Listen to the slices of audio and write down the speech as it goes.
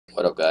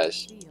What up,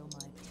 guys?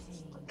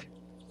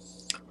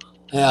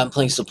 Yeah, I'm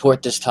playing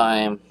support this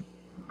time.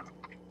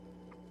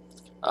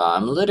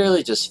 I'm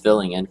literally just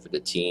filling in for the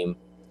team.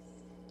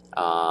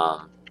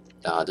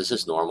 This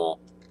is normal,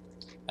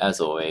 as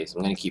always.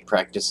 I'm gonna keep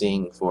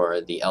practicing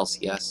for the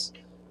LCS.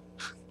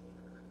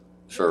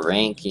 For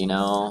rank, you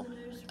know,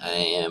 I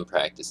am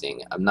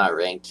practicing. I'm not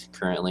ranked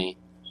currently.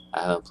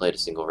 I haven't played a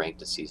single rank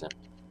this season.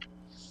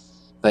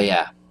 But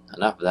yeah,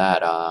 enough of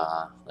that.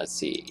 Let's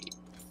see.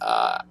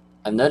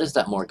 I've noticed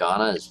that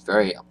Morgana is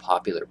very a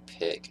popular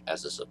pick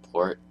as a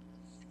support.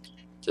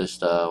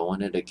 Just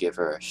wanted to give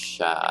her a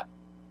shot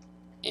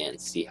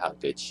and see how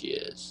good she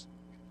is.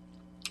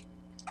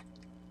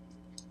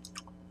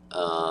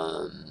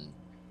 I've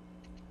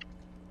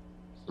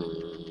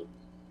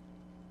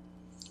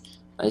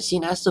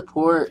seen as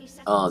support.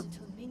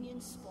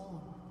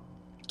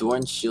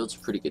 Thorn Shield's a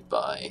pretty good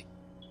buy.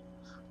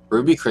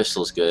 Ruby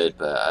Crystal's good,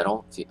 but I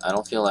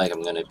don't feel like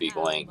I'm gonna be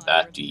going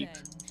that deep.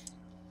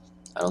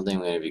 I don't think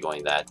I'm gonna be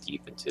going that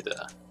deep into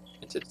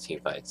the team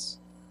fights.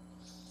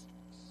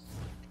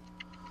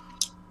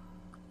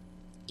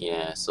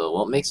 Yeah, so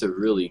what makes it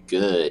really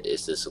good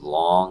is this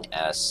long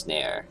ass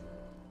snare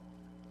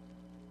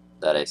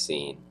that I've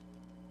seen.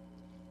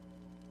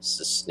 It's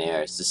the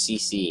snare, it's the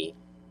CC.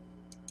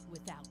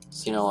 I've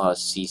seen a lot of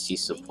CC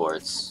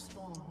supports.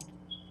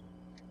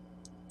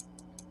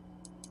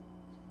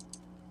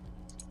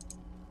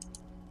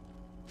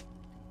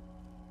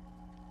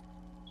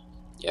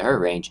 Yeah, her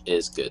range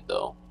is good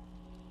though.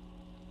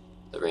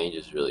 The range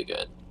is really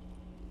good.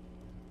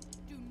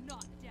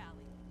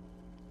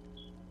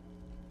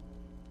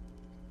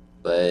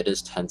 But it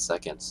is 10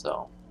 seconds,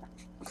 so.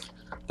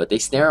 But they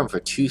snare him for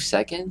 2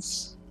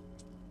 seconds?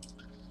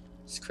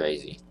 It's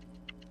crazy.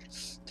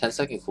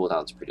 10-second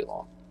cooldown is pretty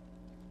long.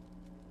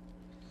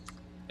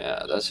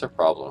 Yeah, that's her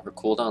problem. Her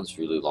cooldown's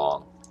really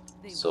long.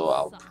 So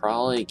I'll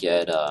probably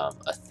get a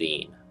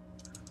Athene.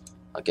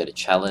 I'll get a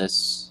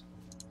Chalice,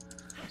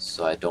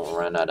 so I don't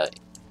run out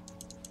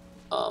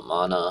of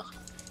mana.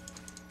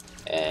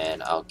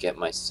 And I'll get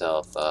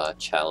myself a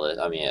Chalice,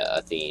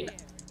 Athene.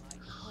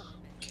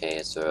 Okay,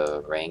 it's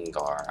a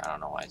Rengar. I don't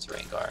know why it's a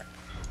Rengar.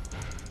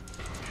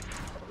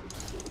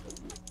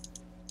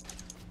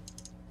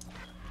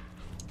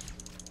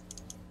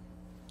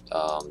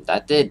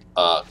 That did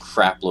a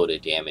crap load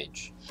of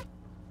damage.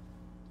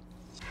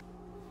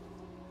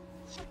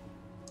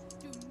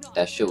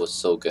 That shit was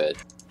so good.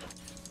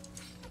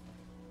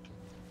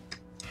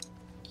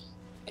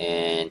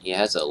 And he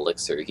has an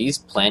elixir. He's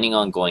planning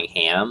on going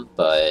ham,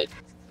 but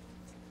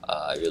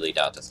I really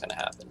doubt that's gonna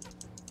happen.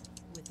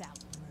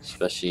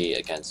 Especially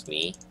against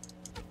me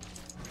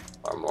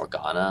or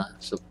Morgana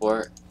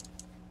support.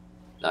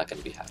 Not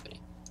gonna be happening.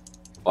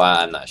 Well,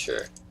 I'm not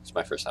sure. It's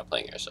my first time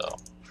playing her, so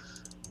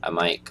I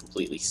might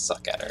completely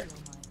suck at her.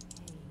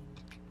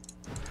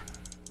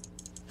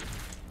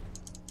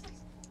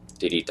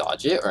 Did he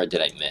dodge it or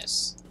did I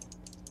miss?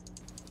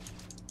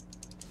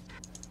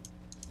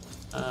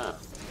 I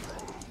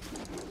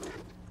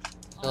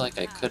feel like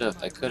I could have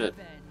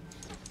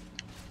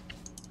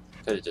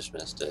just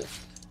missed it.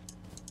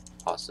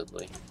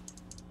 Possibly.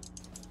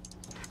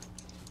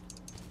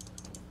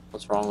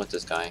 What's wrong with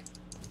this guy?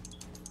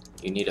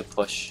 You need a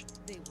push.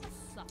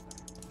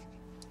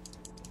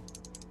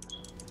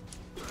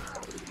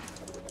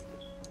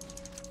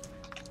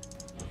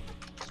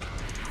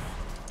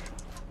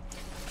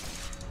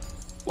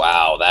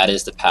 Wow, that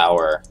is the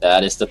power.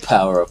 That is the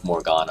power of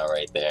Morgana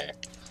right there.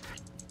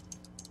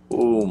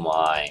 Oh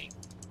my.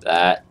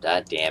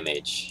 That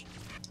damage.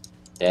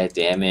 That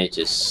damage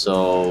is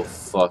so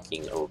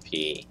fucking OP.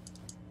 It's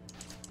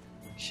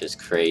just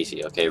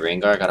crazy. Okay,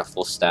 Rengar got a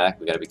full stack.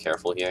 We gotta be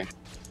careful here.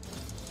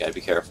 Gotta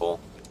be careful.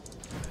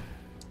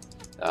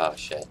 Oh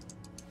shit.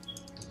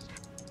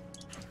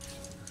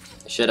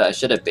 I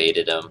should have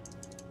baited him.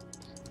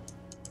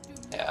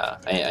 Yeah,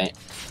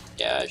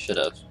 I should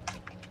have.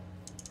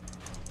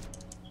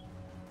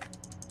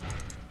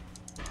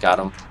 Got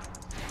him.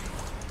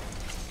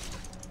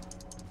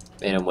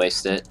 Made him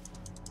waste it.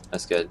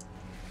 That's good.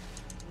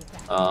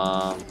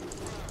 I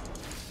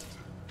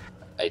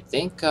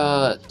think,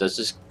 does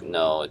this,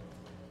 no.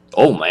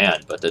 Oh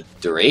man, but the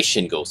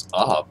duration goes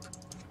up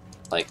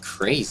like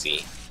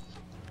crazy.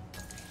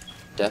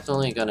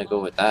 Definitely gonna go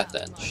with that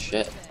then.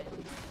 Shit.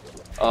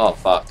 Oh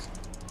fuck.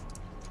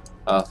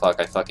 Oh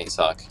fuck, I fucking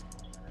suck.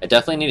 I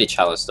definitely need a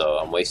Chalice though.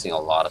 I'm wasting a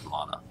lot of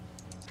mana.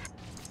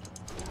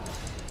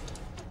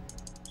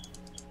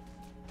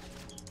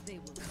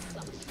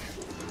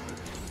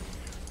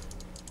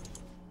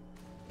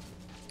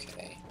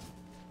 Okay.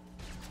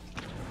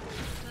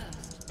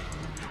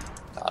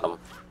 Got him.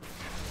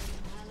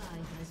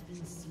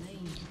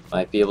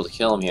 Might be able to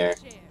kill him here.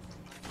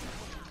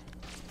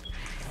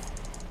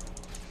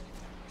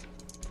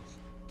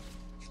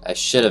 I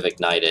should have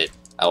ignited.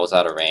 I was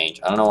out of range.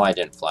 I don't know why I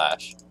didn't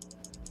flash.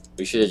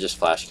 We should have just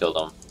flash killed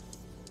him.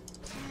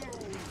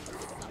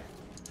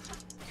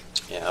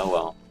 Yeah, oh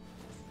well.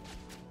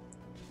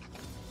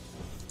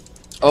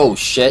 Oh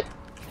shit.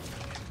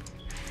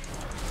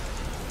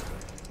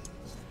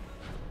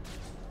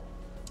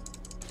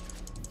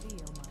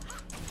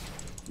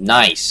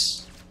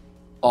 Nice.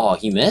 Oh,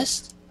 he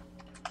missed?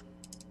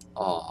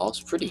 Oh, I was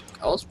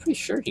pretty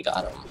sure he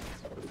got him.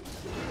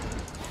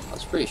 I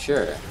was pretty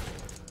sure.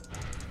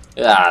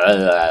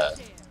 Yeah.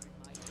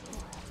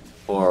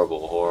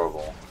 Horrible,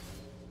 horrible.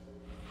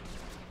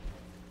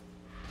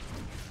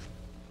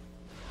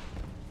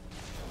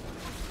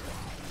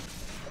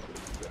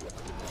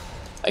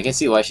 I can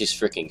see why she's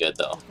freaking good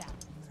though.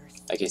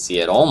 I can see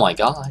it. Oh my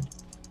god.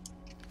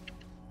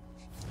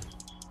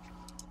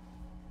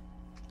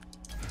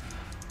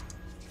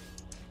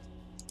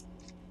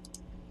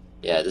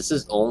 Yeah, this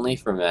is only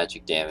for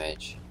magic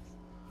damage.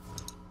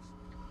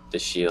 The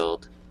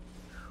shield,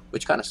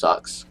 which kind of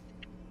sucks.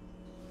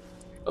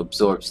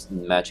 Absorbs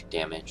magic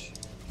damage.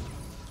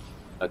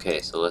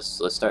 Okay, so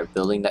let's start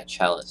building that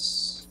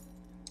chalice.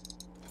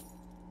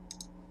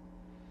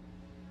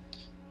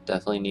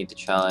 Definitely need the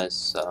chalice.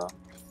 So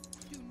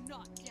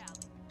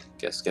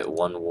guess get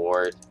one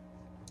ward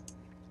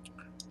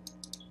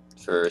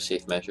for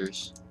safe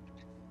measures.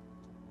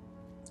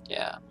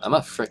 Yeah, I'm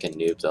a freaking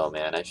noob though,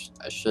 man. I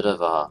should have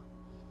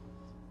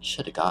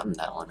gotten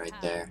that one right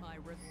there.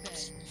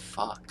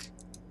 Fuck.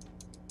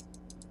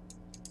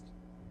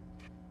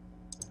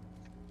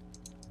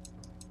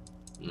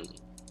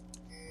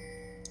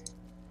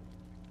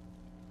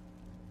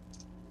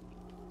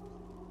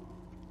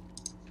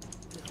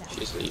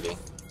 She's leaving.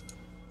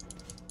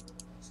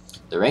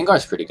 The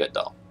Rengar's pretty good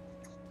though.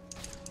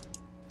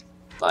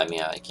 I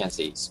mean, I can't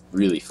say he's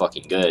really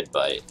fucking good,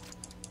 but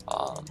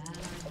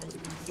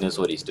he knows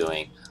what he's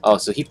doing. Oh,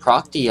 so he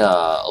procced the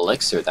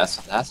elixir.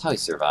 That's how he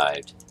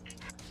survived.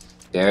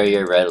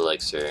 Barrier red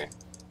elixir.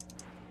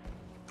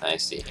 I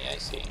see. I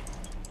see.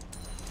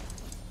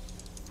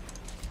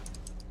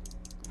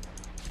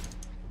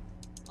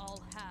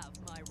 I'll have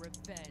my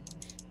revenge.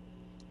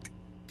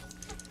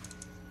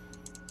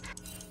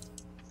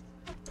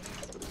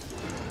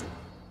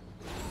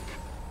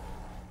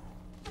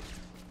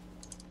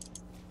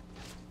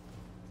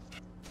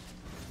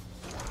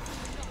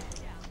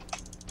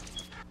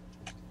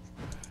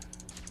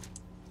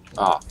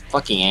 Oh,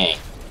 fucking A.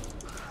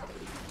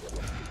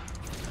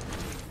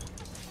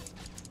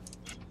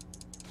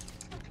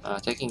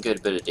 Taking a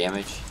good bit of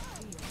damage.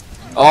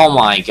 Oh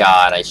my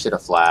god, I should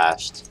have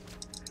flashed.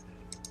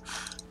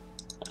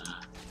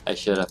 I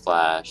should have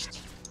flashed.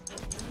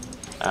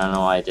 I don't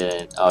know why I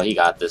didn't. Oh, he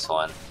got this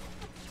one.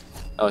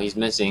 Oh, he's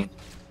missing.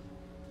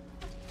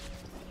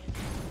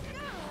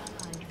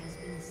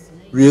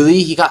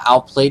 Really? He got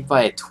outplayed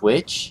by a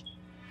Twitch?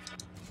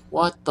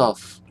 What the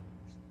f...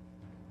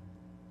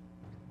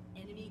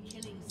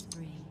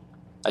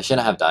 I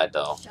shouldn't have died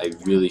though. I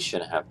really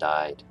shouldn't have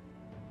died.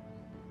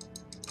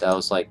 That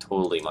was like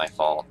totally my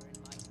fault.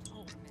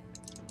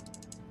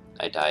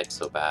 I died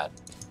so bad.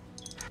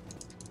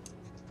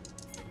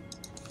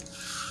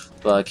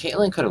 But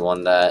Caitlyn could have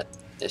won that.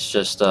 It's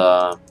just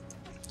a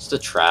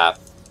trap.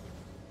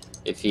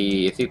 If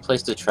he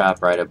placed a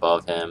trap right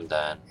above him,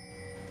 then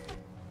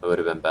it would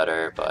have been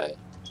better. But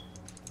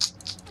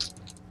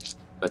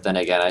then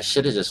again, I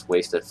should have just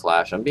wasted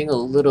flash. I'm being a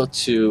little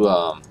too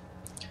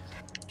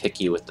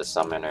picky with the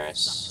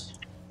summoners.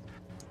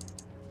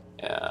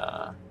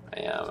 Yeah, I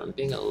am. I'm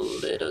being a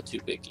little too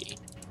picky.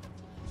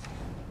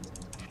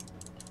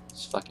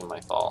 It's fucking my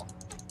fault.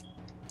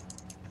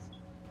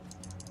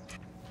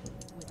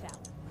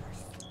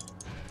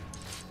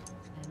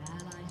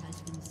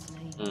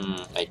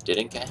 I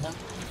didn't get him?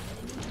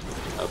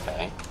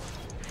 Okay.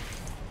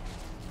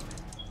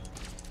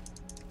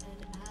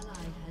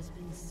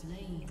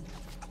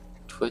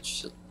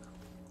 Twitch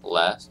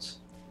left.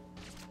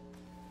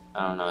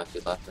 I don't know if he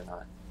left or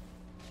not.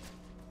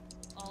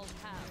 I'll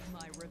have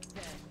my revenge.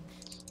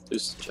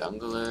 Who's the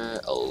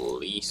jungler?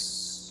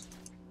 Elise.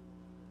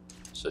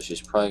 So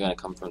she's probably gonna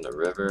come from the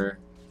river.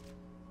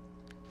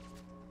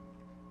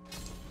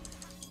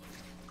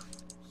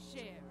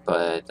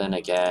 But then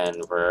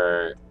again,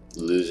 we're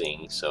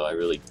losing, so I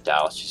really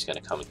doubt she's gonna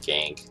come and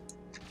gank.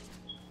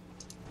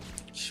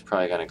 She's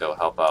probably gonna go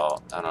help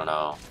out. I don't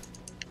know.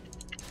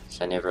 Is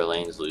any of her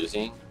lanes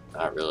losing?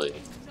 Not really.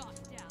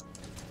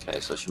 Okay,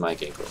 so she might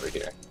gank over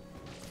here.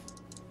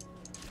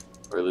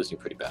 We're losing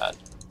pretty bad.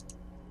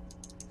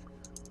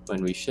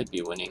 When we should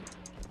be winning.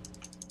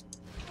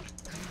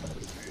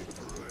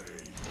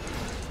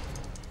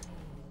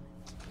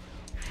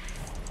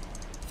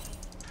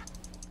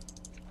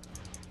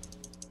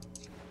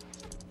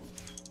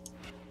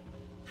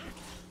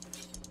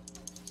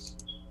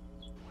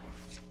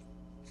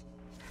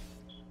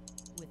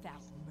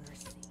 Without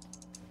mercy.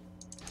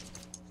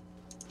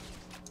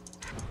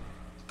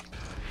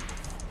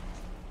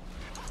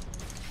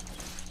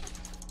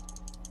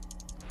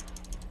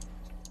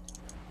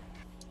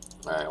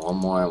 Alright, one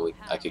more and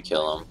I could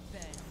kill him.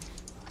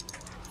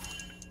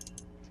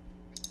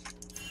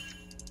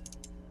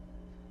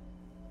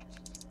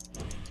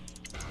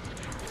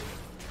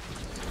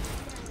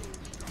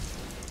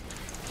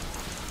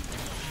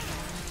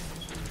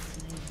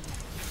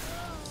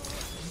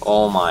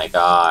 Oh my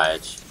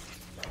gosh.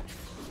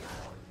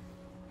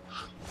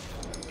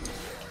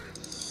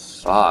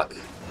 Fuck.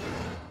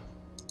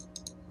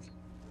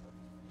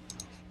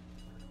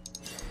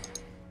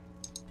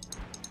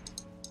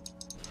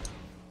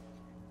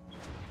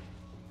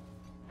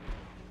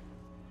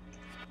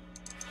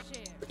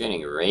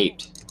 Getting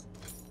raped.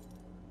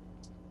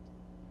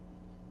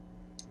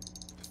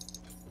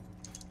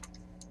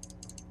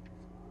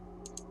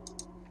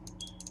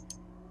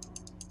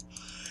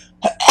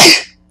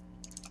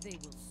 They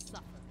will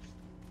suffer.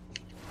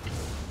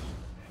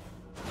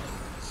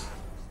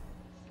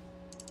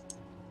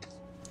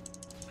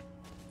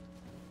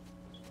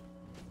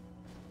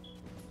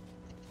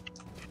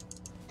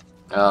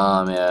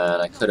 Oh man,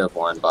 I could have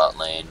won bot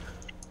lane.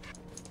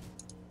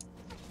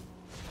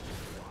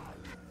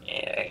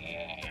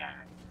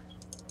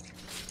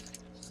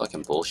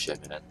 Fucking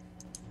bullshit, man.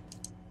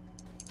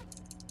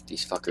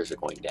 These fuckers are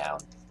going down.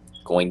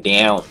 Going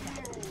down!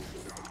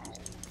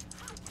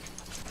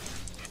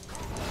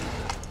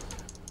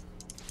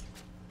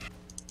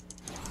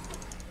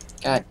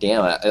 God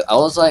damn it. I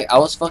was like, I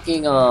was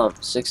fucking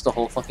 6 the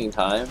whole fucking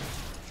time.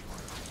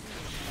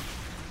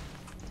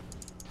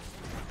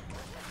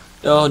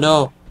 No,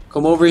 no!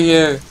 Come over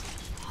here!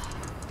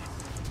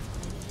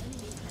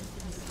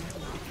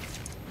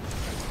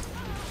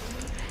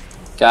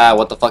 God,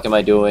 what the fuck am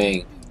I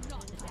doing?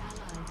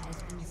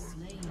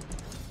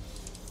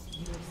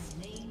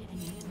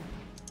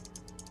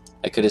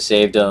 I could have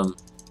saved him.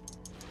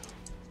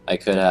 I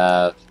could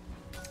have.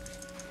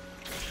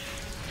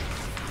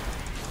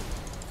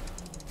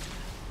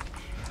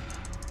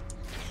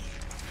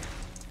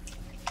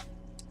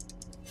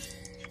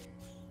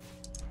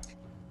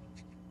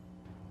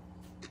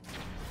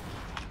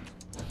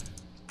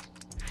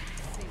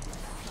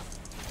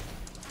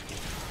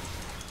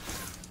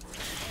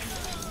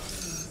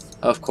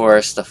 Of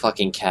course, the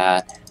fucking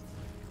cat.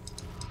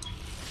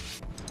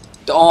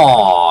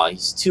 Oh,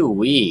 he's too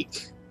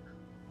weak.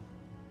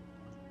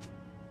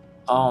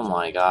 Oh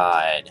my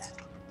god.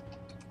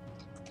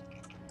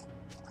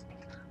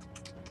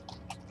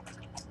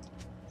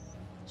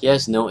 He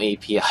has no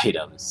AP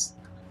items.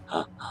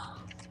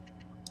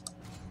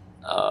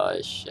 Oh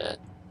shit.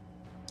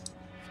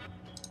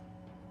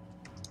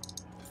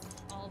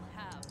 I'll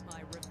have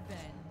my revenge.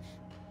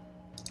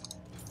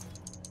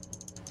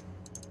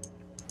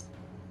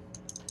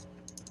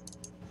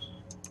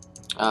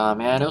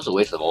 Man, it was a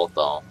waste of ult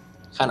though.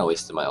 Kinda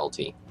wasted my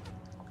ulti.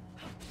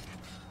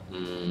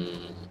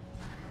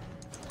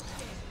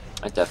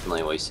 I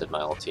definitely wasted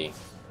my ulti.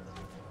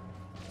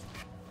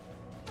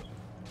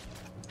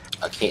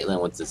 A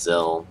Caitlyn with the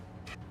Zill.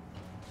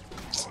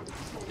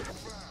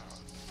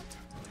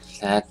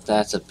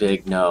 That's a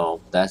big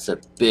no. That's a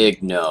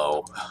big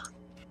no.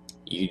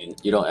 You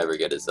don't ever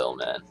get a Zill,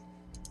 man.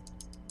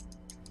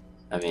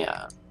 I mean,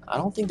 I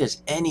don't think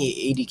there's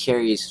any AD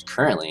carries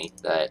currently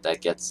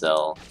that gets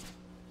Zill.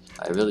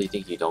 I really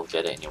think you don't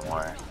get it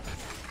anymore.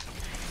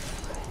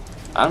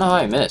 I don't know how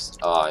I missed.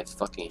 Oh, I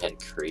fucking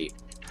hit creep.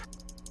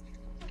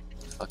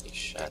 Fucking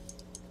shit.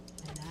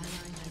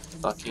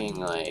 Fucking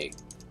like,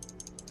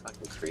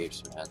 fucking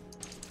creeps, man.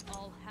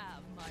 I'll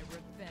have my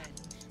revenge.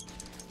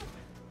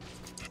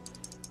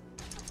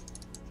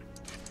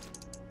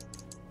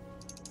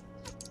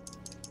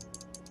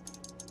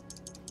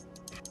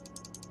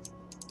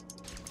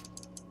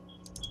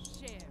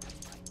 Share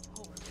my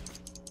torment.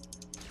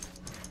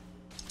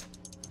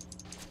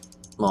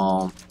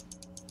 Well,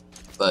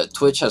 but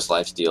Twitch has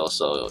lifesteal,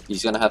 so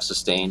he's gonna have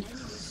sustain,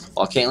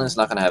 while Caitlyn's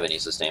not gonna have any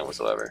sustain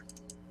whatsoever.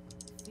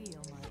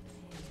 Feel my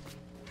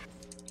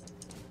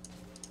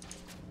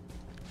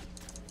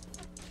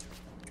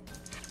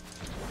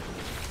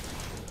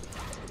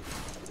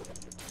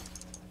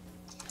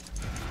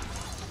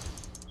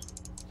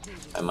pain.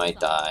 I might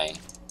die.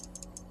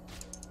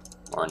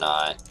 Or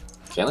not.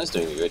 Caitlyn's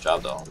doing a good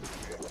job though.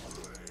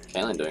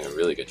 Caitlyn doing a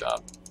really good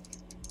job.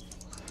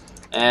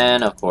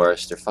 And of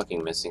course, they're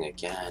fucking missing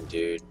again,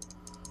 dude.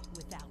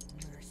 Without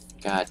mercy.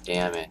 God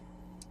damn it.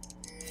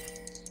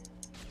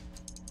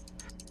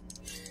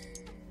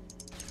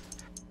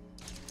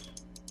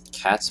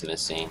 Cat's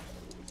missing.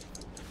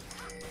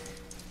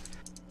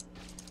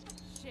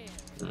 Share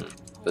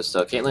But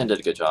still, Caitlyn did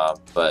a good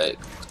job, but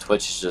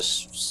Twitch is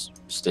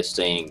just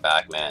staying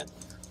back, man.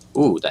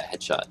 Ooh, that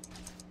headshot.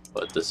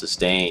 But the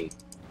sustain.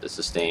 The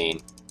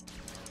sustain.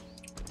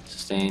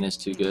 Sustain is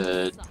too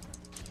good.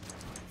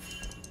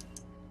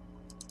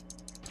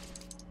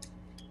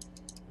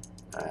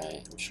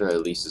 Alright, I'm sure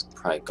Elise is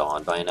probably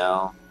gone by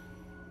now.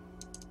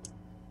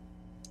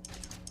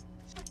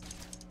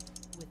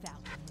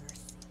 without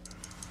mercy.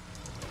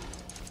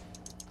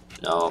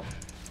 No.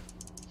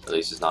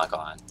 Elise is not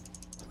gone.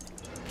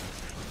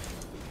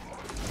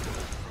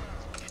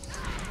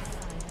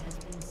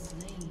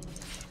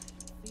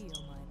 Feel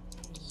my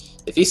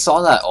pain. If he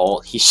saw that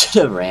ult, he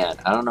should have ran.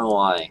 I don't know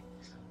why.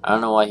 I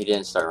don't know why he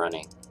didn't start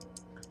running.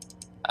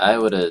 I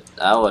would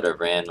have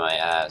ran my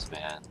ass,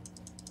 man.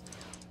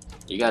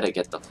 You gotta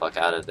get the fuck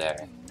out of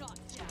there. Do not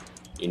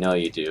doubt. You know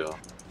you do.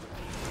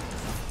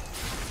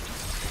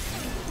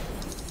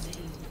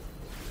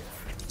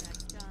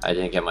 I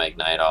didn't get my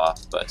ignite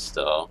off, but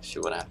still, she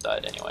wouldn't have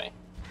died anyway.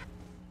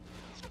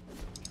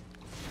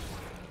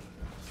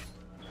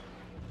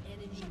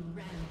 Enemy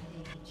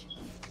rampage.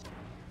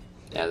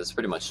 Yeah, that's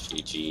pretty much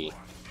GG.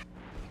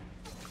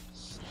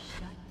 Shut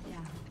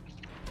down.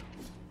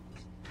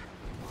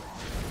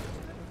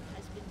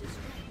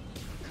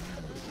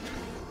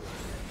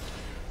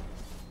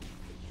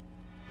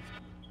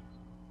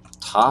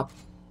 Top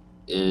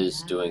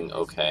is doing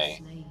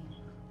okay,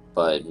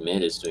 but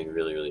mid is doing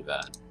really, really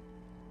bad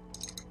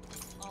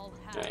I'll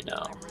have right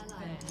now.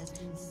 my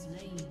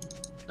revenge.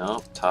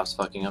 Nope, top's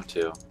fucking up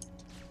too.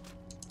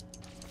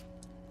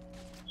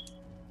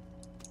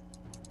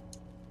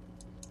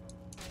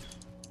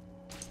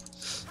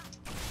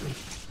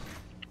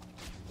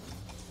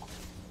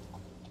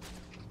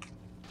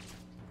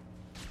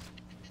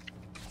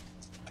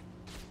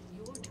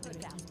 Your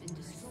turret has been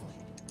destroyed.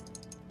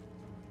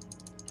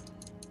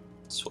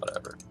 It's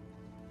whatever.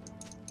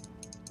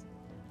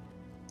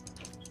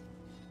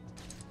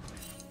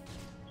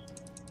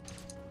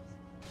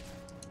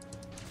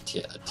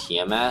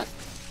 Tiamat?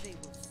 They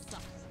will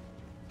suffer.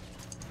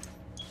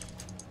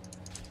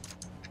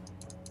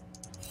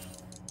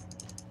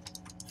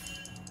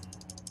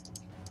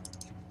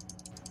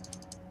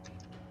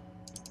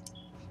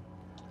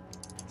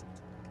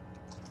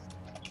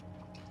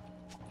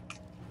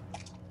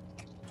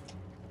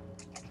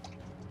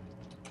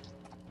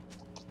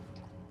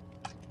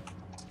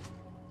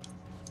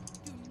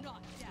 Do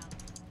not doubt.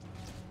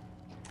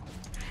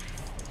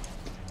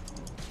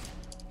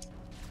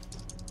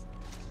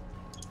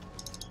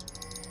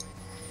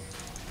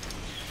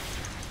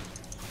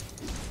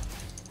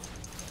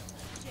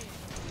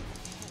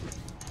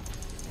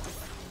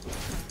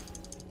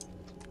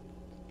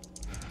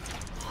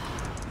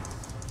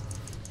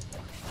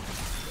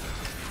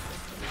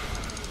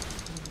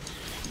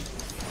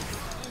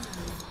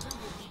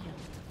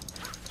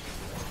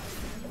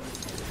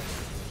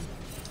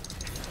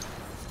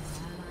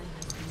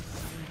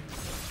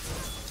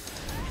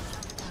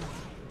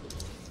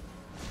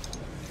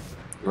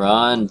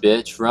 Run,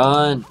 bitch,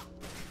 run!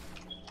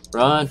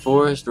 Run,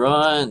 Forrest,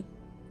 run!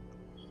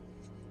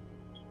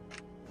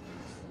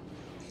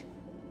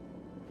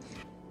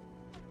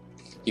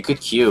 You could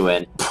Q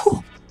and...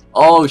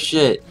 Oh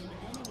shit!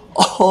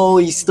 Oh,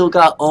 he still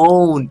got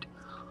owned!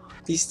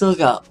 He still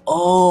got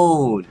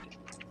owned!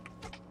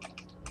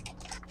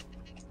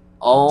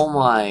 Oh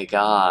my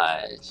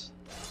gosh.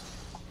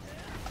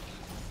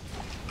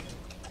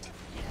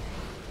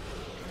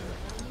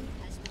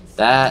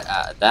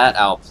 That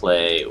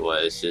outplay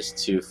was just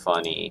too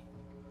funny.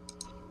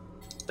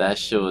 That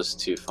shit was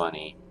too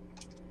funny.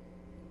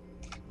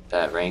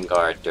 That rain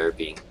guard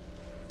derping.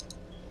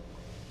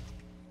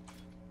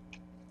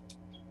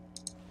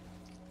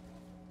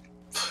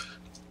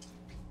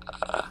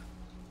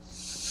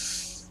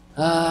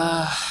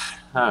 I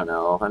don't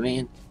know. I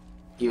mean,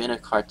 even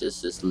if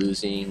Karthus is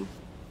losing,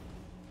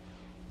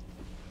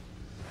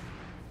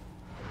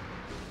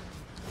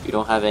 we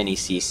don't have any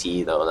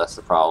CC though. That's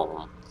the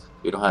problem.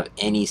 We don't have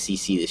any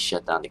CC to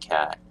shut down the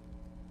cat.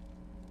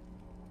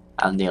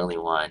 I'm the only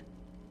one,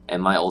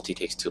 and my ulti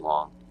takes too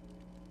long.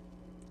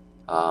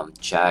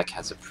 Jack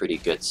has a pretty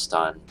good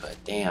stun, but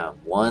damn,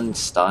 one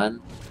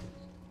stun?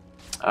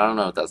 I don't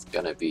know if that's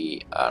gonna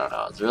be, I don't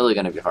know, it's really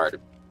gonna be hard to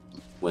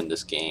win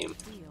this game.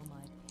 Feel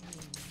my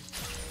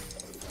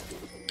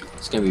pain.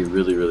 It's gonna be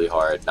really, really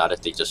hard, not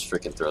if they just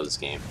freaking throw this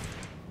game.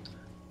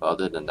 But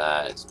other than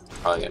that, it's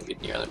probably gonna be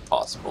nearly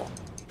impossible.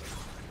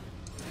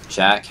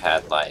 Jack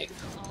had like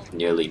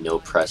nearly no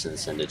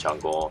presence in the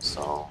jungle,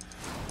 so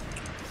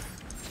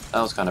that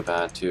was kind of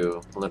bad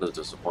too. A little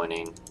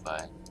disappointing,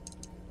 but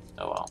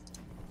oh well.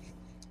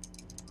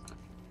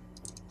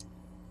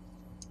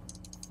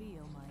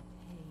 Feel my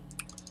pain.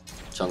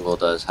 Jungle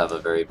does have a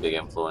very big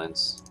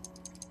influence.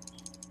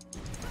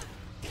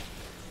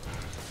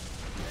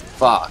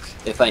 Fuck,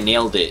 if I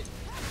nailed it.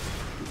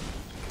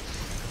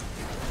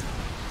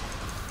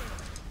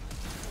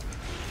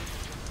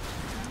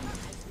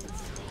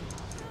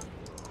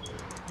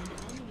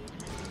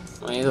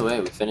 Well, either way,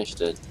 we finished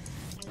it.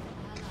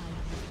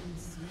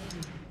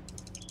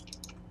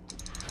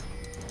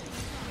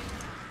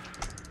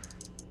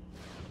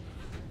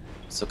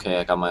 It's okay,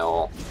 I got my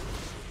ult.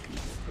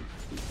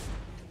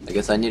 I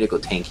guess I need to go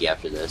tanky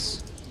after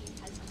this.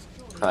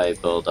 Probably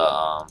build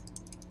a,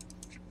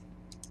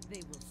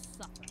 They will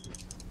suffer.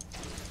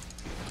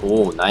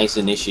 Oh, nice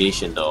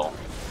initiation though.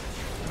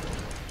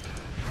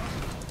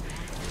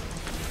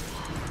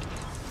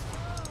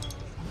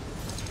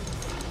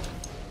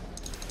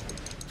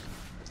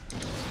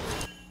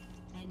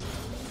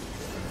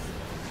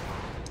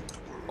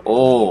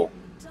 Oh.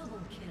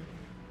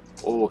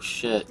 Oh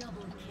shit.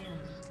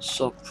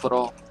 So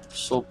pro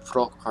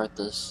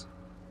Karthus.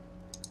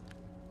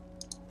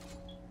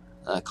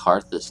 That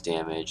Karthus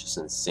damage is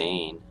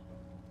insane.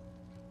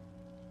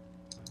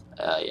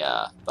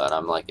 Yeah, but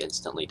I'm like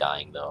instantly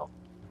dying though,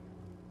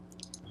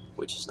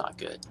 which is not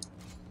good.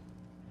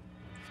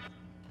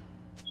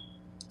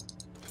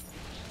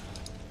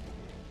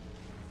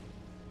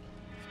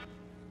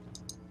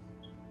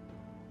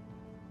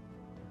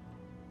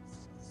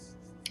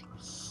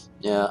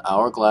 Yeah,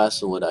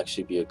 Hourglass would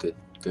actually be a good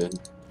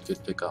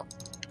pickup.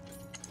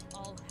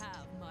 I'll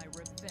have my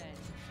revenge.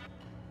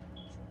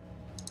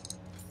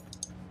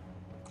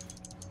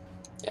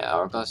 Yeah,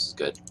 Hourglass is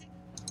good.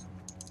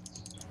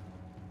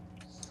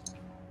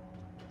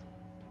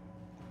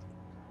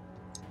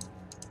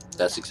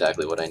 That's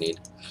exactly what I need.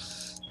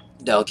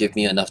 That'll give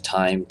me enough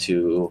time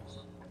to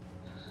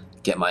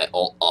get my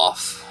ult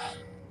off.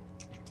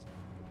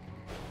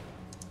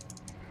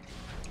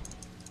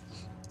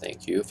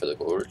 Thank you for the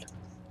gold.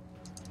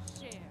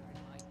 Share in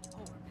my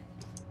torment.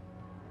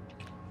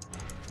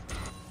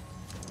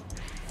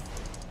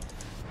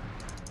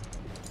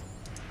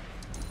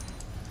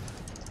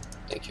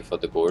 Thank you for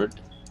the gold.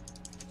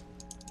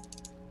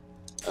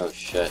 Oh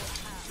shit.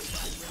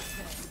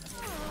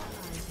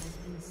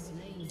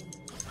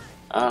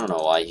 I don't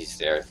know why he's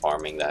there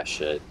farming that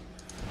shit.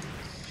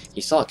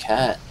 He saw a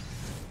cat.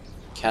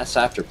 Cat's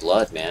after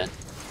blood, man.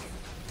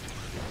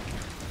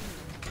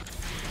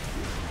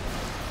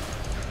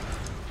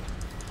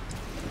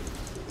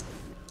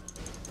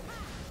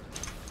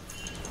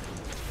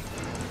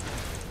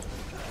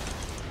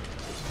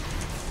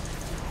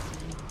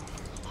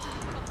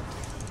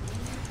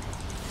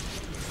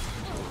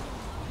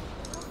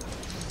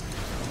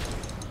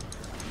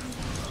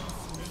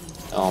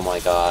 Oh my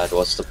god,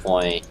 what's the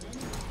point?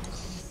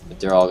 If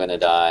they're all gonna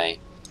die.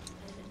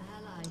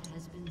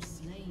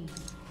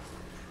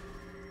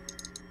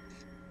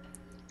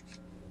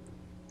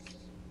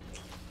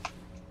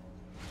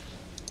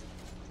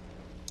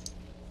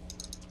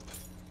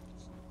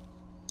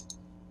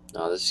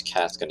 No, this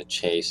cat's gonna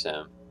chase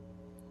him.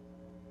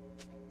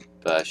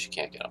 But she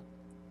can't get him.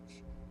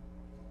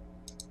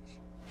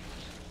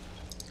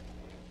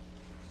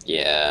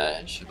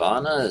 Yeah,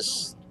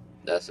 Shyvana's...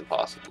 That's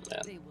impossible,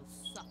 man. They will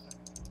suffer.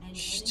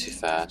 She's too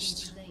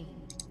fast.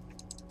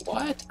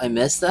 What? I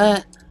missed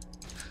that?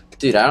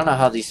 Dude, I don't know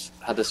how this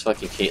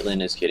fucking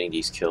Caitlyn is getting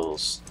these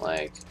kills.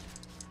 Like,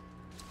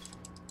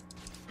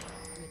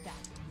 Without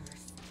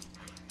mercy.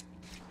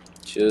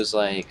 she was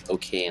like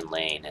okay in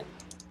lane, and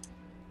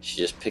she's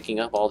just picking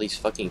up all these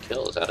fucking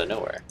kills out of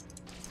nowhere.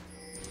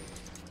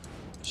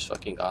 Just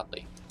fucking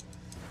godly.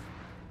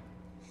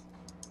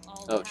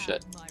 I'll Oh have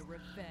shit. my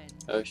revenge.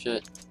 Oh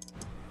shit.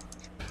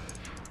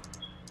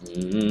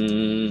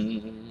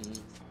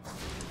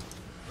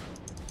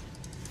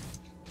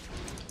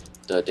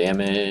 The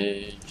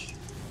damage.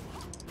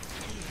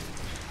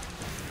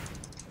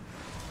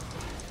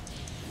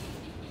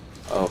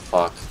 Oh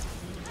fuck.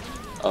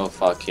 Oh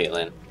fuck,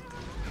 Caitlyn.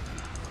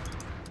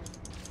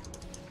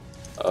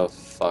 Oh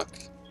fuck.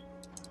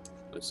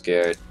 I'm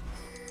scared.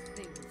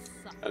 They will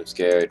suffer. I'm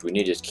scared. We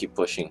need to just keep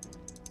pushing.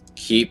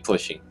 Keep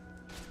pushing.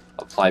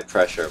 Apply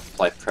pressure.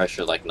 Apply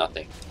pressure like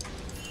nothing.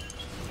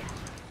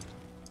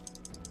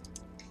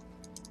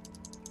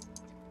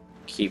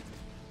 Keep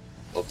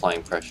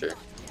applying pressure.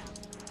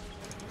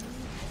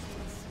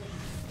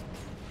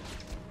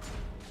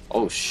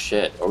 Oh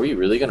shit. Are we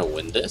really gonna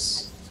win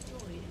this?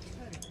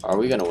 Are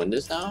we gonna win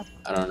this now?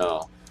 I don't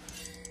know.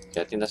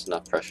 Okay, I think that's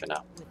enough pressure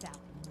now. Without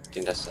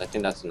I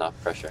think that's enough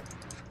pressure.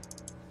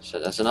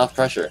 Shit, that's enough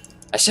pressure.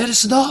 I said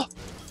it's enough!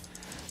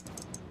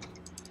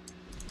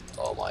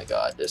 Oh my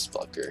god, this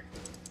fucker.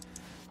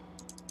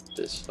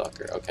 This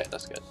fucker. Okay,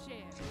 that's good. share.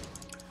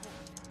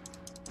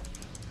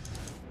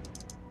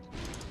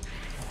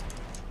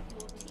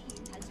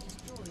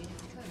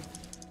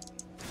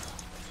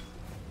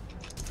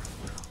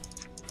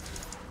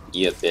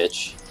 Yeah,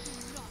 bitch.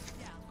 Knock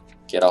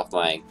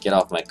down. Get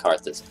off my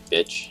Karthus,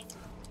 bitch.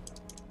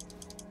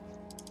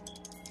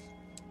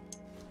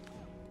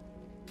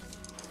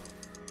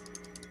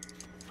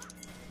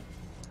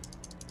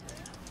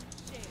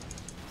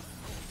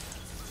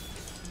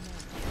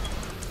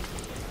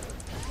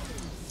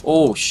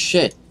 Oh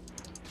shit.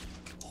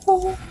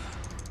 Oh.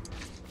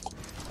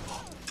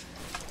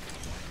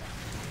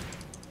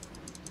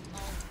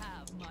 I'll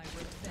have my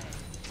revenge.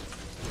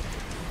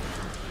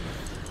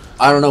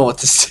 I don't know what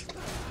to say.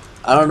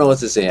 I don't know what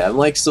to say.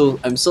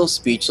 I'm so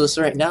speechless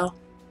right now.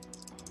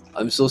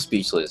 I'm so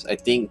speechless. I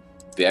think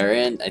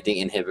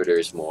inhibitor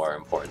is more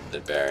important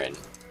than Baron.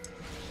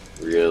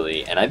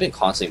 Really. And I've been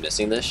constantly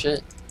missing this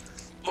shit.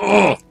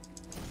 Ugh.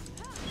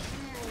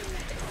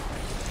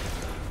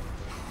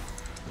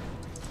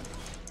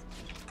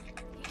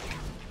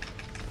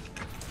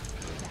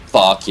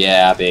 Fuck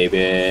yeah,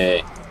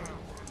 baby.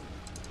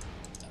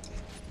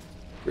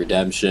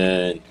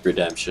 Redemption.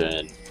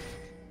 Redemption.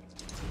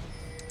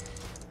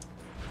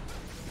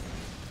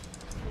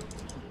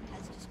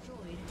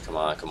 Come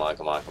on, come on,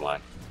 come on, come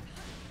on.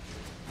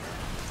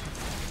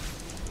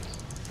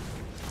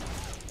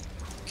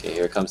 Okay,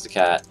 here comes the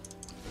cat.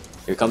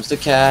 Here comes the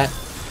cat.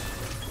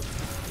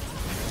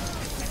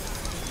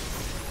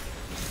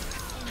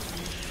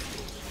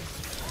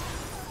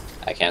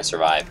 I can't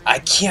survive. I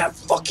can't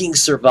fucking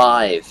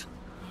survive!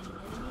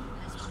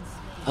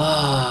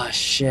 Ah,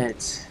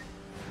 shit.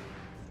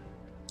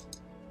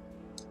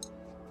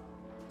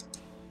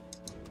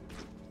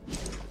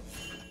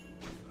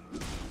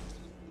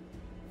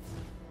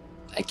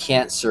 I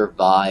can't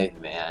survive,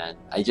 man.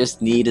 I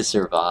just need to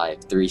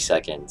survive 3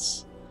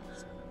 seconds.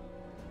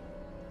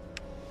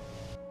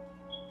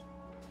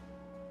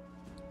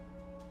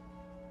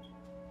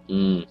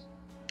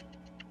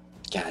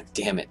 God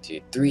damn it,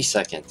 dude. 3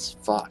 seconds.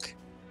 Fuck.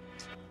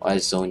 Why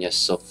is Zonya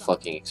so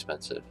fucking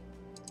expensive?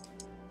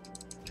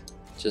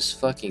 Just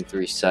fucking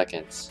 3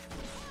 seconds.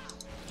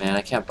 Man,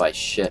 I can't buy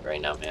shit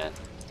right now, man.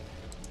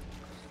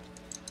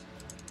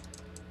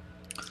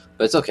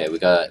 But it's okay. We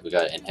got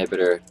an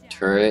inhibitor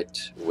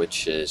turret,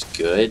 which is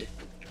good.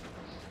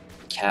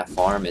 Cat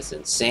farm is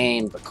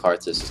insane, but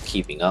Karthus is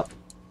keeping up.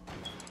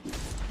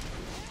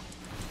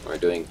 We're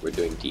doing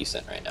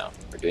decent right now.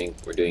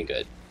 We're doing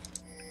good.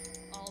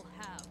 I'll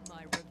have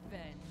my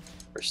revenge.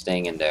 We're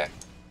staying in there.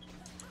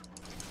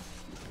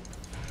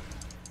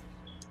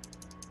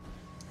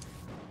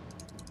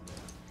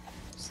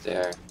 It's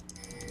there.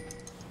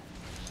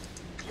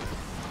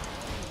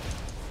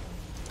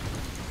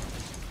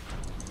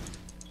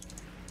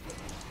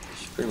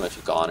 She's pretty much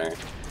a goner.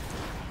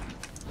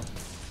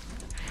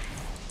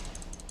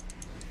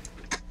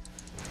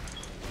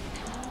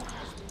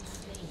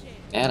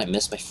 Man, I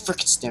missed my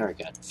freaking snare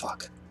again.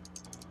 Fuck.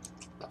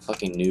 I'm a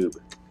fucking noob.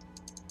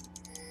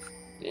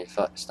 Yeah,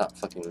 stop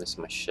fucking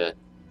missing my shit.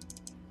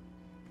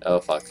 Oh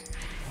fuck.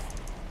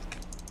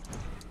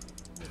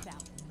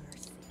 Without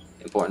mercy.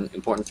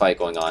 Important fight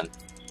going on.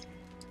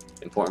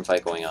 Important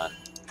fight going on.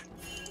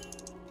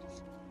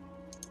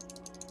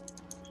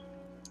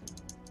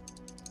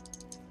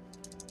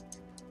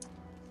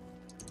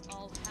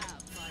 I'll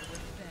have my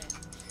revenge.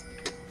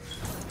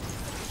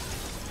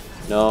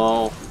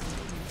 No.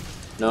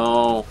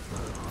 No.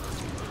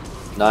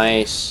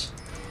 Nice.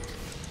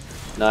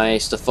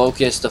 Nice. The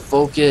focus. The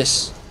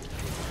focus.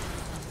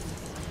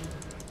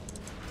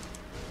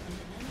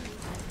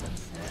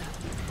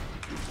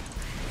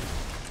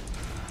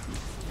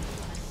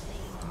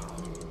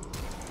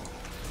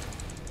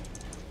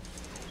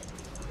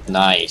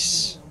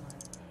 Nice.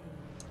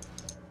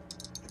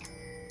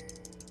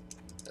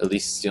 At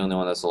least it's the only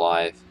one that's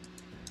alive.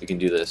 We can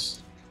do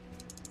this.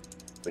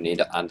 We need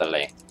to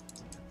andale.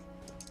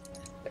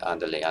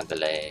 Andale,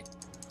 andale.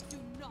 Do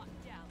not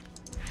doubt.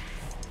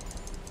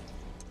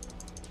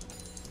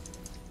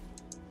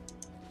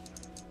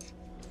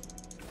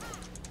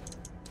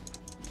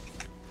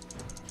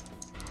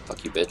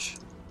 Fuck you, bitch.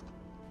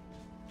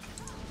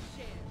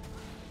 Share.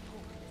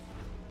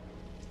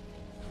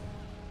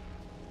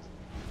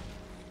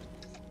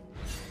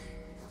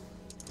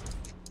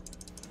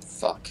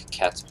 Fuck.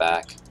 Cat's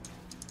back.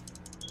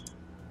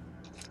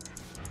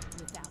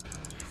 Without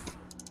mercy.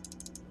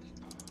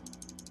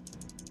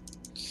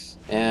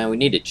 And we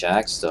needed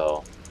Jax,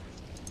 though.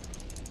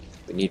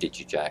 We needed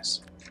you,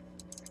 Jax.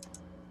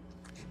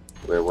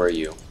 Where were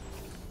you?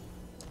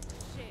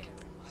 Share.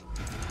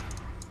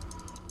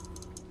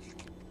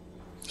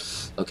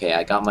 Okay,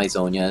 I got my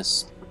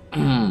Zonias.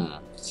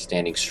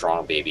 Standing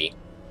strong, baby.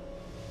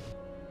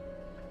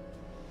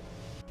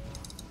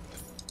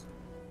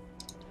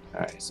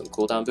 Alright, some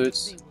cooldown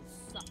boots. They will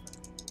suffer.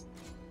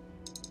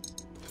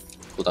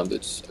 Cooldown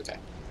boots, okay.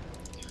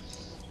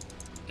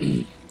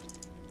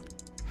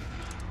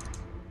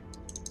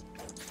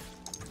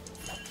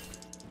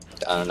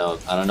 I don't know,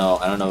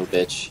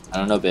 bitch. I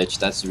don't know, bitch.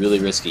 That's really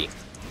risky.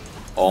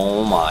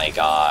 Oh my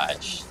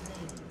gosh.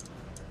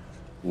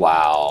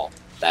 Wow.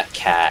 That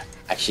cat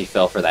actually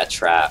fell for that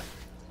trap.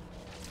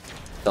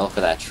 Fell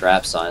for that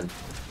trap, son.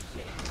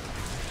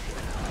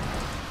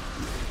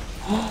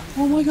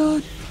 Oh my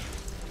god.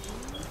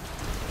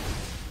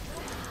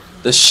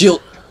 The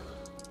shield.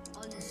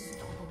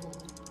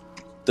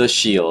 The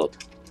shield.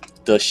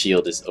 The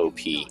shield is OP.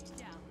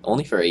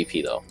 Only for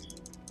AP though.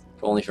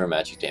 Only for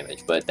magic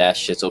damage, but that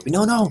shit's OP.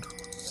 No, no!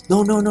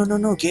 No, no, no, no,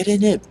 no. Get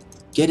inhib.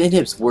 Get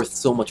inhib's worth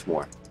so much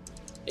more.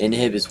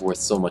 Inhib is worth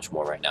so much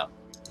more right now.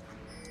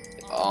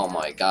 Oh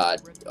my god.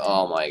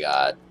 Oh my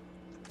god.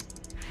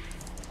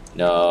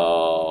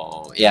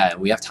 No. Yeah,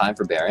 we have time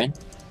for Baron.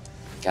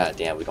 God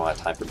damn, we don't have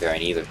time for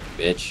Baron either,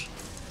 bitch.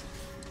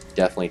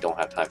 Definitely don't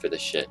have time for this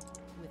shit.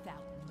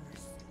 Without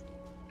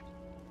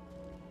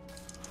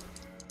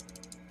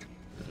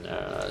mercy.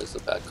 No, this is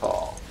a bad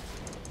call.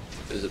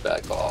 This is a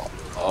bad call.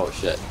 Oh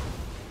shit.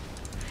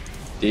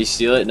 Did he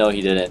steal it? No,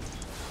 he didn't.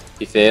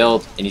 He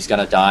failed, and he's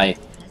gonna die.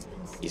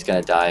 He's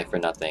gonna die for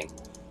nothing.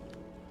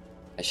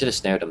 I should have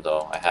snared him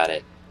though. I had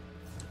it.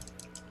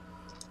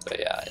 But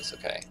yeah, it's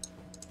okay.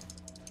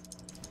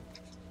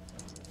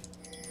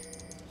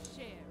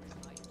 Share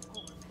in my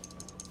torment.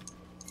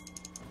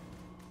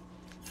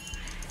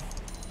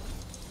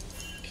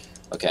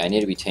 Okay, I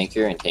need to be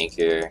tankier and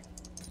tankier.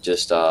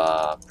 Just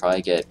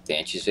probably get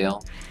Banshee's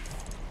Veil.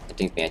 I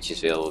think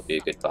Banshee's Veil would be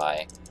a good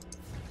buy.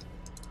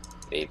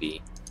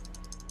 Maybe.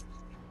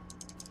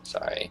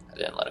 Sorry, I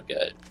didn't let him get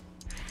it.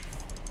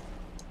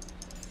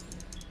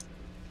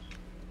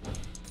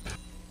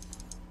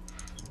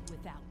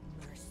 Without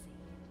mercy.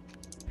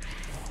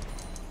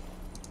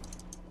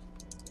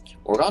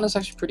 Morgana's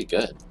actually pretty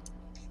good.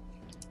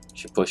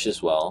 She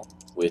pushes well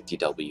with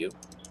DW.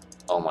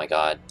 Oh my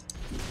god.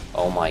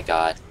 Oh my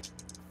god.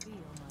 Feel my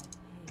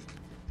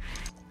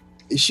pain.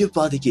 Is she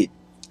about to get...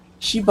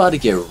 She about to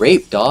get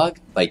raped,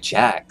 dog, by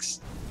Jax.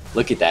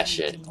 Look at that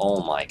shit.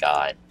 Oh my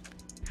god.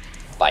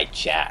 By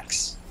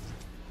Jax.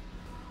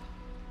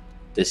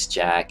 This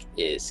Jack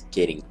is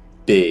getting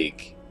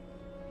big.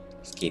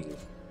 It's getting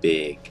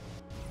big.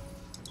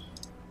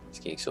 It's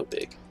getting so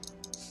big.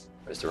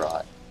 Where's the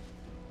rod?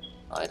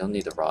 I don't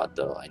need the rod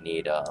though. I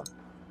need yes,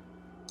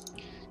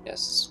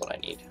 this is what I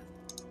need.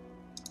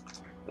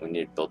 We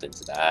need to build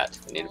into that.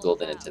 We need to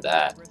build it into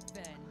that.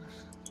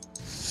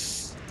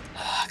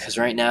 Because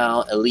right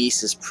now,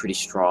 Elise is pretty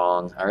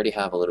strong. I already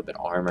have a little bit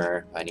of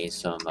armor. I need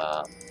some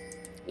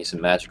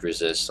magic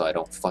resist so I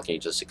don't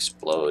fucking just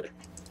explode.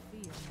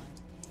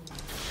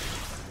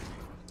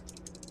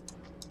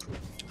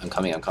 I'm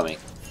coming, I'm coming.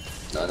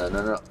 No, no,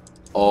 no, no.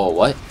 Oh,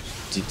 what?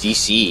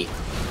 DC.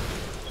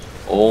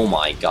 Oh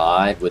my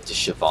god, with the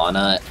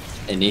Shyvana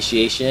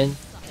initiation?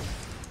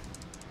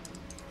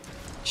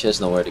 She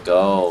has nowhere to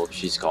go.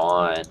 She's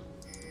gone.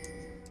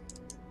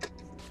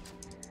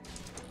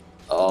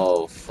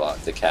 Oh, fuck.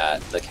 The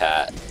cat. The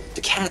cat.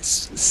 The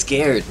cat's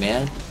scared,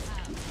 man.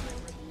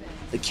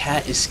 The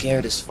cat is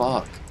scared as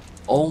fuck.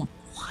 Oh,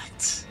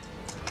 what?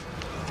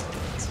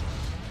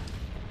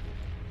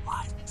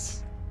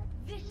 What?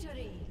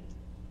 Victory.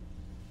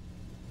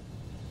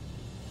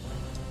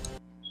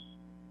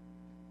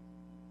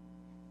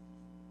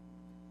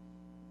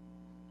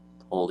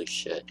 Holy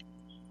shit.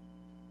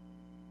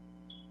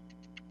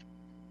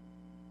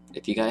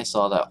 If you guys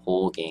saw that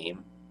whole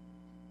game,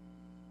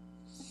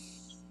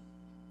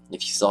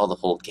 if you saw the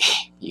whole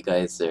game, you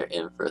guys are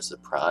in for a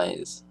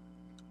surprise.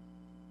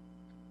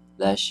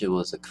 That shit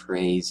was a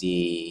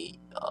crazy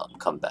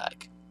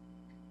comeback.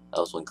 That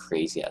was one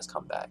crazy ass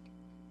comeback.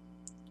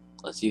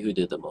 Let's see who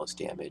did the most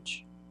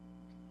damage.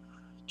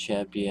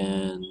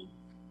 Champion,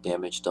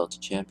 damage dealt to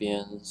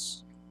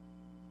champions.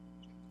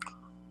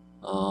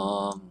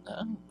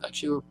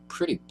 Actually we're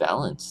pretty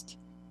balanced.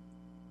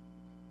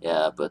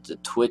 Yeah, but the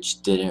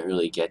Twitch didn't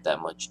really get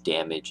that much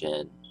damage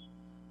in.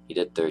 He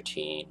did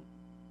 13.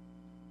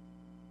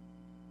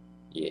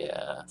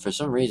 Yeah, for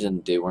some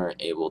reason they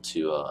weren't able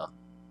to, I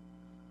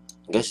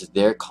guess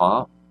their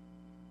comp,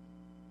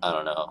 I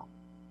don't know.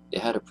 They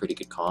had a pretty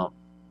good comp.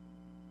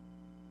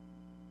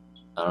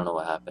 I don't know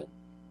what happened.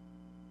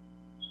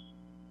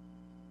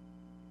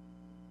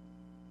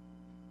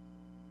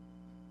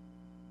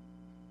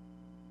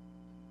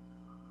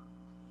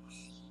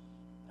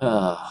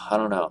 I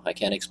don't know. I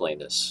can't explain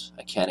this.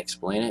 I can't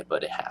explain it,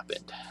 but it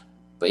happened.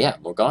 But yeah,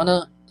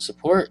 Morgana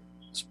Support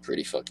is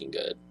pretty fucking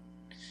good.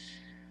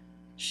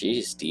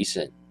 She's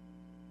decent.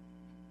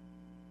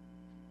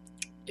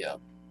 Yeah.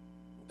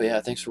 But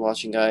yeah, thanks for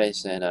watching,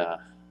 guys, and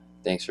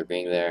thanks for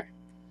being there.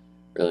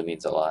 Really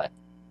means a lot.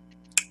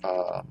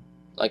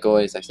 Like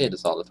always, I say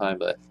this all the time,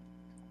 but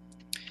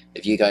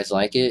if you guys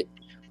like it,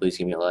 please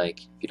give me a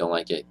like. If you don't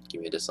like it,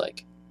 give me a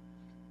dislike.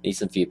 Need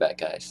some feedback,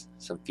 guys.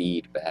 Some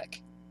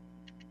feedback.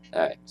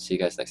 Alright, see you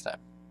guys next time.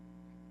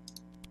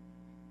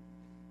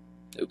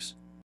 Oops.